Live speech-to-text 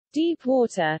Deep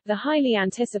Water, the highly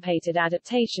anticipated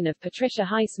adaptation of Patricia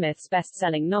Highsmith's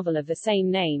best-selling novel of the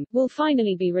same name, will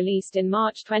finally be released in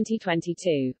March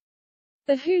 2022.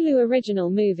 The Hulu original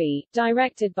movie,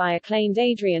 directed by acclaimed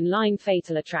Adrian Lyne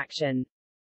Fatal Attraction.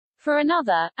 For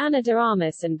another, Ana De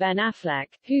Armas and Ben Affleck,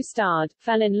 who starred,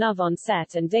 fell in love on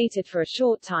set and dated for a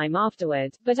short time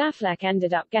afterward, but Affleck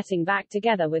ended up getting back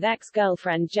together with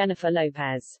ex-girlfriend Jennifer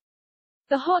Lopez.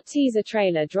 The hot teaser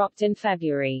trailer dropped in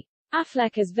February.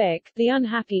 Affleck as Vic, the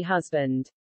unhappy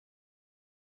husband.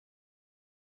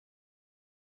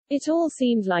 It all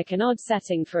seemed like an odd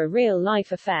setting for a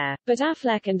real-life affair, but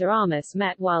Affleck and De Armas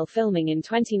met while filming in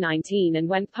 2019 and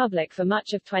went public for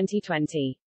much of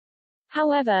 2020.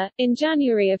 However, in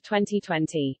January of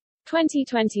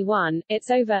 2021, it's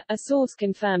over, a source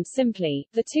confirmed simply,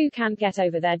 the two can't get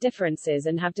over their differences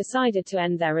and have decided to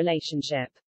end their relationship.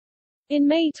 In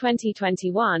May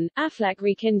 2021, Affleck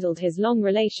rekindled his long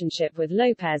relationship with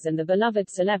Lopez, and the beloved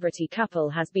celebrity couple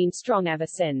has been strong ever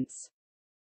since.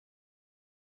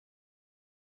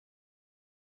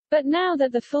 But now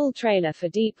that the full trailer for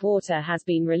Deep Water has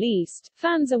been released,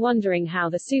 fans are wondering how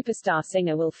the superstar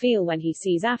singer will feel when he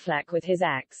sees Affleck with his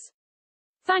ex.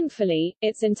 Thankfully,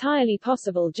 it's entirely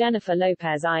possible Jennifer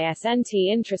Lopez isn't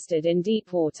interested in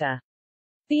Deep Water.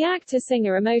 The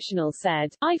actor-singer Emotional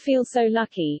said, "I feel so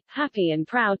lucky, happy and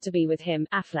proud to be with him."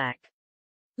 Affleck.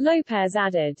 Lopez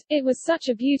added, "It was such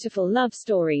a beautiful love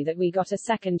story that we got a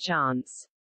second chance.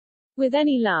 With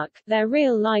any luck, their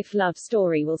real-life love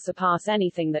story will surpass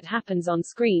anything that happens on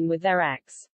screen with their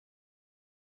ex."